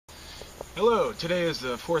Hello, today is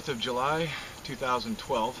the 4th of July,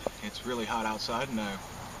 2012. It's really hot outside and I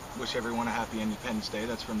wish everyone a happy Independence Day.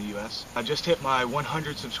 That's from the US. I just hit my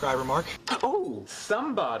 100 subscriber mark. Oh,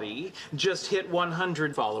 somebody just hit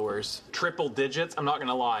 100 followers. Triple digits, I'm not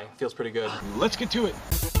gonna lie, feels pretty good. Let's get to it.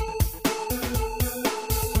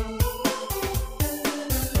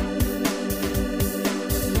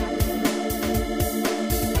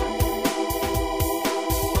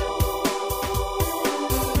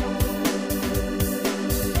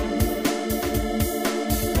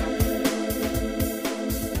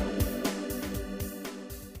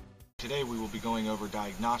 Today we will be going over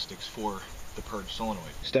diagnostics for the Purge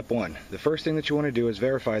solenoid. Step 1. The first thing that you want to do is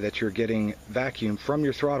verify that you're getting vacuum from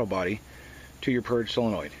your throttle body to your Purge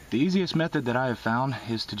solenoid. The easiest method that I have found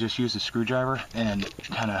is to just use a screwdriver and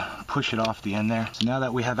kind of push it off the end there. So now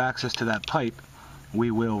that we have access to that pipe,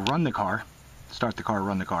 we will run the car, start the car,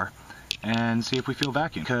 run the car, and see if we feel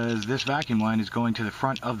vacuum. Because this vacuum line is going to the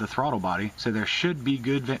front of the throttle body, so there should be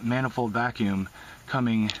good manifold vacuum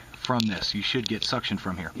coming from this. You should get suction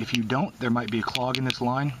from here. If you don't, there might be a clog in this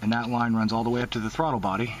line, and that line runs all the way up to the throttle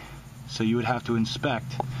body, so you would have to inspect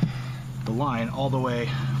the line all the way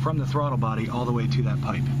from the throttle body all the way to that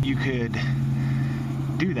pipe. You could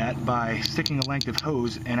do that by sticking a length of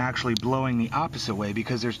hose and actually blowing the opposite way,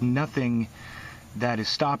 because there's nothing that is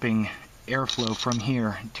stopping airflow from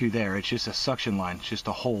here to there. It's just a suction line. It's just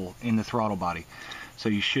a hole in the throttle body, so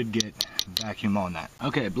you should get vacuum on that.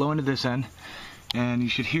 Okay, blow into this end and you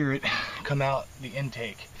should hear it come out the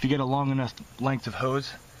intake. If you get a long enough length of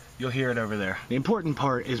hose, you'll hear it over there. The important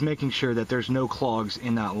part is making sure that there's no clogs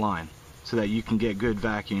in that line, so that you can get good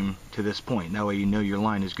vacuum to this point. That way you know your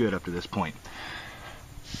line is good up to this point.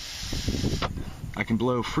 I can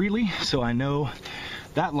blow freely, so I know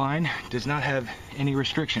that line does not have any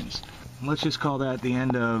restrictions. Let's just call that the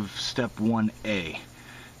end of step 1A.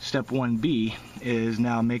 Step 1B is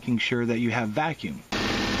now making sure that you have vacuum.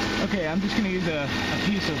 Okay, I'm just going to use a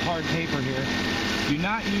piece of hard paper here. Do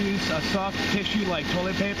not use a soft tissue like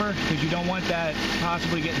toilet paper, because you don't want that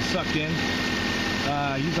possibly getting sucked in.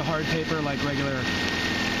 Use a hard paper like regular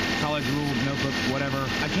college ruled notebook, whatever.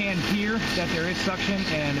 I can hear that there is suction,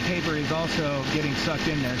 and the paper is also getting sucked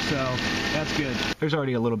in there, so that's good. There's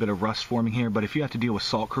already a little bit of rust forming here, but if you have to deal with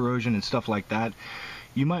salt corrosion and stuff like that,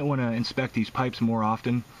 you might want to inspect these pipes more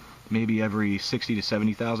often, maybe every 60 to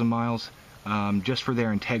 70,000 miles. Just for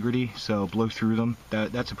their integrity, so blow through them.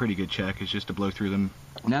 That's a pretty good check, is just to blow through them.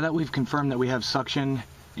 Now that we've confirmed that we have suction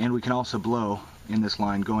and we can also blow in this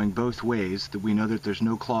line going both ways, that we know that there's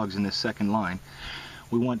no clogs in this second line,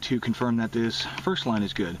 we want to confirm that this first line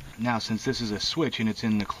is good. Now, since this is a switch and it's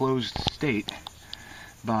in the closed state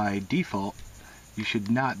by default, you should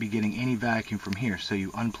not be getting any vacuum from here. So you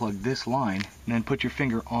unplug this line and then put your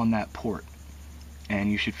finger on that port,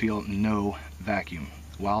 and you should feel no vacuum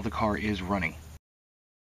while the car is running.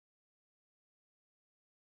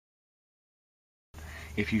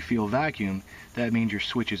 If you feel vacuum, that means your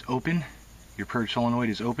switch is open, your Purge solenoid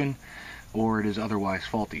is open, or it is otherwise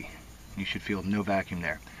faulty. You should feel no vacuum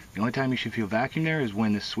there. The only time you should feel vacuum there is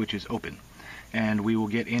when the switch is open. And we will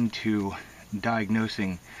get into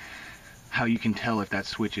diagnosing how you can tell if that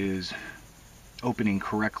switch is opening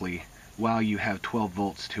correctly while you have 12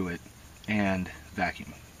 volts to it and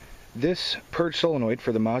vacuum. This Purge solenoid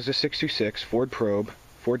for the Mazda 626, Ford Probe,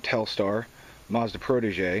 Ford Telstar, Mazda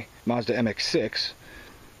Protege, Mazda MX-6,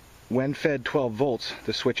 when fed 12 volts,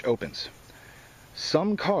 the switch opens.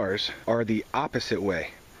 Some cars are the opposite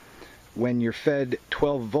way. When you're fed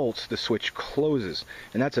 12 volts, the switch closes,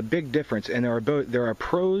 and that's a big difference, and there are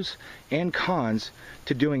pros and cons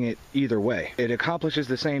to doing it either way. It accomplishes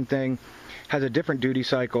the same thing, has a different duty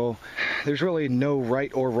cycle. There's really no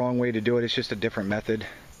right or wrong way to do it, it's just a different method.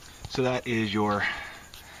 So that is your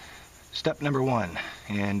step number 1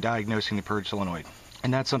 in diagnosing the Purge solenoid.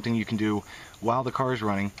 And that's something you can do while the car is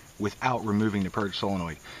running without removing the Purge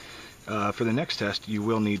solenoid. For the next test, you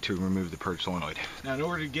will need to remove the Purge solenoid. Now, in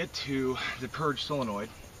order to get to the Purge solenoid,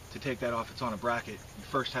 to take that off, it's on a bracket, you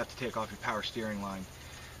first have to take off your power steering line,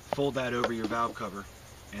 fold that over your valve cover,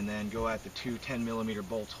 and then go at the two 10mm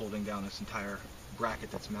bolts holding down this entire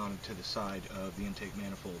bracket that's mounted to the side of the intake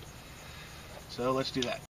manifold. So let's do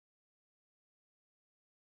that.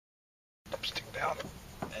 Stick down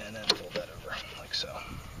and then fold that over like so.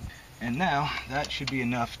 And now that should be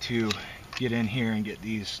enough to get in here and get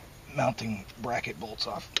these mounting bracket bolts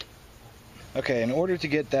off. Okay, in order to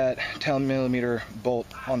get that 10mm bolt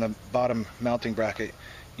on the bottom mounting bracket,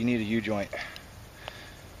 you need a U-joint.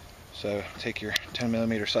 So take your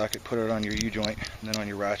 10mm socket, put it on your U-joint, and then on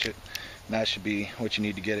your ratchet, and that should be what you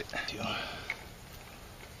need to get it to.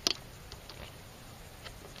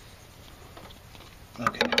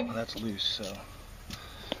 Okay, well that's loose, so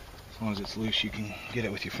as long as it's loose you can get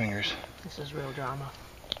it with your fingers. This is real drama.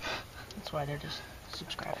 That's why they're just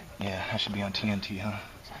subscribing. Yeah, that should be on TNT, huh?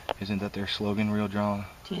 Isn't that their slogan, real drama?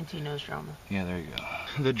 TNT knows drama. Yeah, there you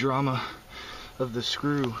go. The drama of the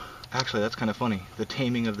screw. Actually, that's kind of funny. The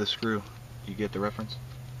taming of the screw. You get the reference?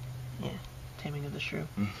 Yeah, taming of the shrew.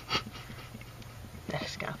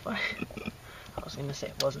 That's kind of funny. I was going to say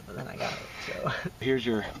it wasn't, but then I got it, so. Here's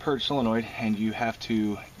your purge solenoid, and you have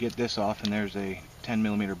to get this off, and there's a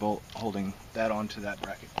 10mm bolt holding that onto that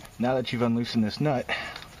bracket. Now that you've unloosened this nut,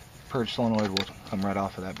 purge solenoid will come right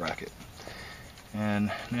off of that bracket. And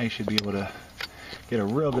now you should be able to get a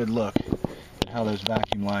real good look at how those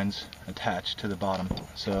vacuum lines attach to the bottom.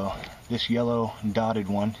 So this yellow dotted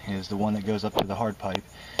one is the one that goes up to the hard pipe,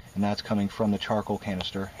 and that's coming from the charcoal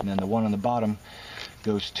canister. And then the one on the bottom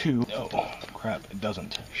goes to, oh crap, it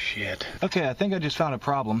doesn't. Shit. Okay, I think I just found a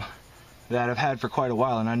problem that I've had for quite a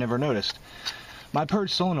while and I never noticed. My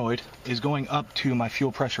purge solenoid is going up to my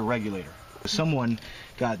fuel pressure regulator. Someone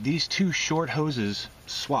got these two short hoses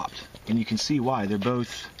swapped, and you can see why. They're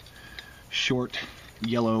both short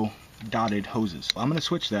yellow dotted hoses. I'm going to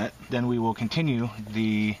switch that, then we will continue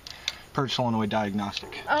the purge solenoid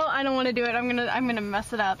diagnostic. Oh, I don't want to do it. I'm gonna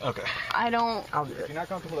mess it up. Okay. I don't. I'll do it. If you're not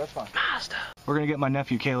comfortable, that's fine. Mazda. We're going to get my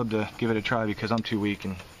nephew Caleb to give it a try because I'm too weak,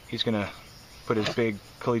 and he's going to put his big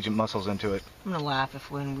collegiate muscles into it. I'm gonna laugh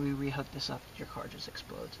if when we rehook this up, your car just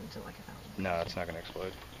explodes into like 1,000. No, it's not going to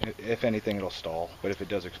explode. If anything, it'll stall. But if it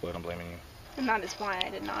does explode, I'm blaming you. And that is why I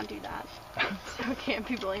did not do that. So it can't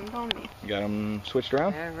be blamed on me. You got them switched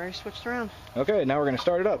around? Yeah, very switched around. Okay, now we're going to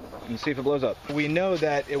start it up and see if it blows up. We know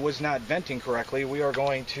that it was not venting correctly. We are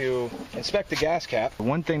going to inspect the gas cap.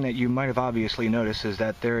 One thing that you might have obviously noticed is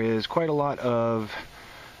that there is quite a lot of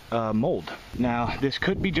mold. Now, this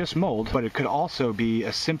could be just mold, but it could also be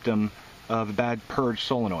a symptom of a bad purge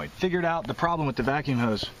solenoid. Figured out the problem with the vacuum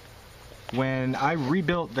hose. When I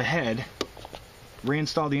rebuilt the head,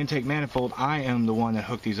 reinstalled the intake manifold, I am the one that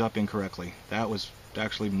hooked these up incorrectly. That was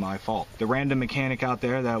actually my fault. The random mechanic out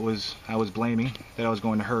there that I was blaming, that I was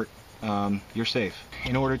going to hurt, you're safe.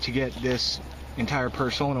 In order to get this entire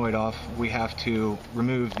purge solenoid off, we have to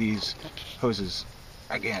remove these hoses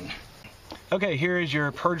again. Okay, here is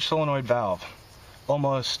your purge solenoid valve.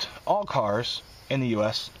 Almost all cars in the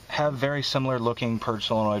US have very similar looking purge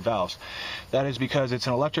solenoid valves. That is because it's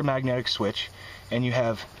an electromagnetic switch and you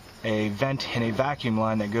have a vent and a vacuum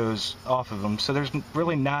line that goes off of them, so there's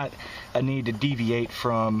really not a need to deviate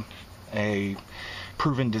from a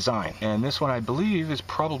proven design. And this one I believe is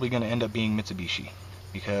probably going to end up being Mitsubishi,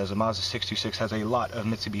 because a Mazda 626 has a lot of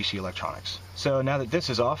Mitsubishi electronics. So now that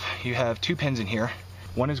this is off, you have two pins in here.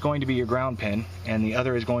 One is going to be your ground pin and the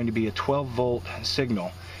other is going to be a 12-volt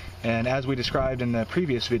signal. And as we described in the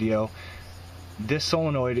previous video, this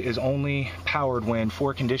solenoid is only powered when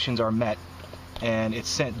four conditions are met, and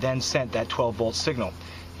it's then sent that 12-volt signal.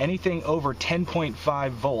 Anything over 10.5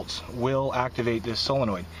 volts will activate this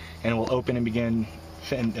solenoid and will open and begin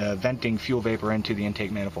venting fuel vapor into the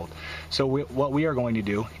intake manifold. So what we are going to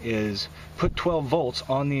do is put 12 volts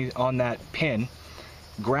on that pin,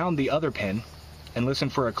 ground the other pin, and listen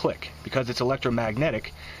for a click. Because it's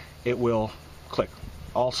electromagnetic, it will click.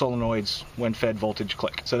 All solenoids, when fed voltage,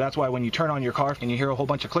 click. So that's why when you turn on your car and you hear a whole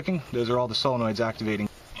bunch of clicking, those are all the solenoids activating.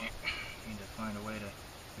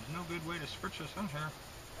 Good way to switch this in here.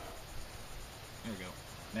 There we go.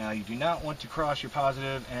 Now you do not want to cross your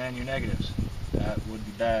positive and your negatives. That would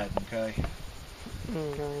be bad, okay?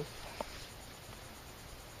 Okay.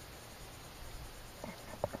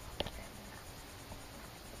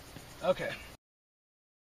 Okay.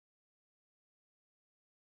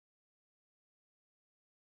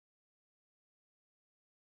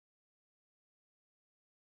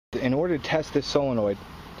 In order to test this solenoid,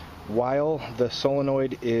 while the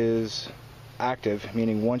solenoid is active,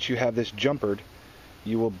 meaning once you have this jumpered,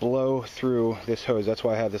 you will blow through this hose. That's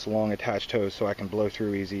why I have this long attached hose, so I can blow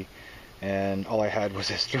through easy. And all I had was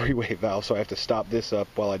this three-way valve, so I have to stop this up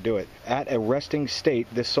while I do it. At a resting state,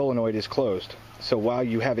 this solenoid is closed. So while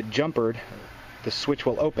you have it jumpered, the switch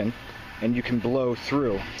will open and you can blow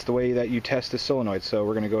through. It's the way that you test the solenoid, so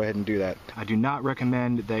we're going to go ahead and do that. I do not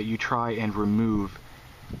recommend that you try and remove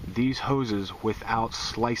these hoses without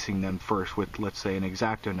slicing them first with, let's say, an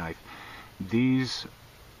X-Acto knife. These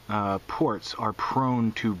ports are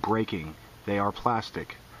prone to breaking. They are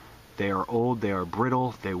plastic. They are old, they are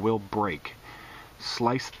brittle, they will break.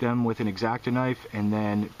 Slice them with an X-Acto knife and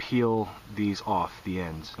then peel these off the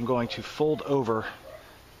ends. I'm going to fold over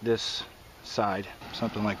this side,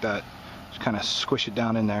 something like that. Just kind of squish it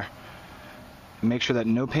down in there. Make sure that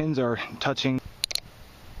no pins are touching.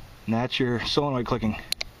 And that's your solenoid clicking.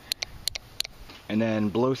 And then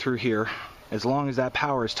blow through here. As long as that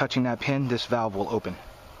power is touching that pin, this valve will open.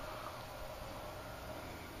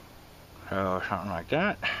 So something like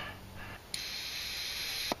that.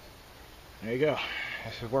 There you go.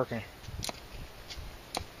 This is working.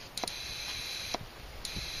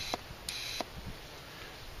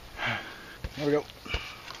 There we go.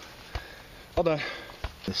 All done.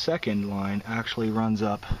 The second line actually runs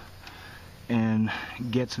up and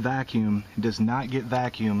gets vacuum, does not get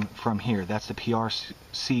vacuum from here. That's the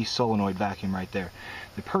PRC solenoid vacuum right there.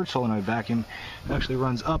 The Purge solenoid vacuum actually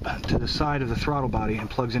runs up to the side of the throttle body and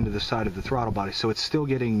plugs into the side of the throttle body, so it's still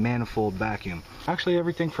getting manifold vacuum. Actually,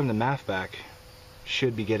 everything from the MAF back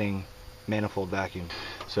should be getting manifold vacuum.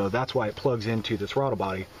 So that's why it plugs into the throttle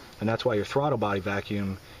body, and that's why your throttle body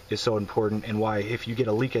vacuum is so important, and why if you get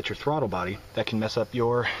a leak at your throttle body, that can mess up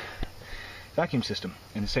your vacuum system.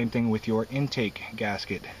 And the same thing with your intake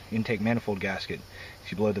gasket, intake manifold gasket.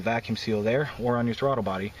 If you blow the vacuum seal there or on your throttle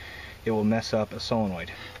body, it will mess up a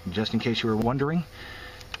solenoid. Just in case you were wondering,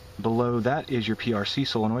 below that is your PRC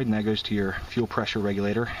solenoid, and that goes to your fuel pressure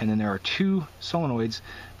regulator. And then there are two solenoids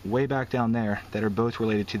way back down there that are both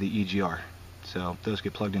related to the EGR. So those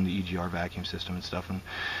get plugged into the EGR vacuum system and stuff, and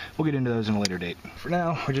we'll get into those in a later date. For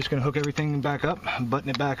now, we're just going to hook everything back up, button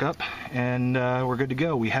it back up, and we're good to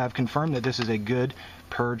go. We have confirmed that this is a good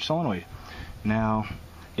Purge solenoid. Now,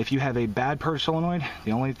 if you have a bad Purge solenoid,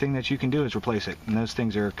 the only thing that you can do is replace it, and those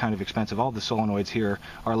things are kind of expensive. All the solenoids here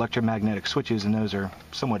are electromagnetic switches, and those are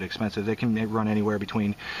somewhat expensive. They can run anywhere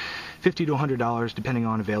between $50 to $100 depending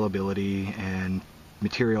on availability and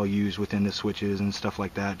material used within the switches and stuff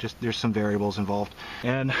like that. Just there's some variables involved.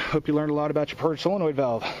 And hope you learned a lot about your Purge solenoid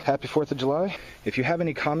valve. Happy 4th of July. If you have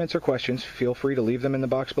any comments or questions, feel free to leave them in the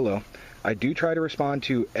box below. I do try to respond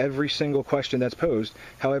to every single question that's posed.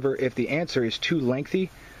 However, if the answer is too lengthy,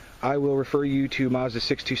 I will refer you to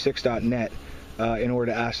Mazda626.net in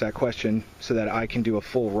order to ask that question, so that I can do a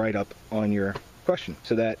full write-up on your question,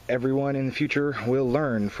 so that everyone in the future will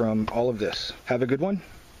learn from all of this. Have a good one.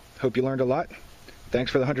 Hope you learned a lot. Thanks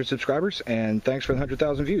for the 100 subscribers, and thanks for the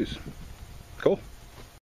 100,000 views. Cool.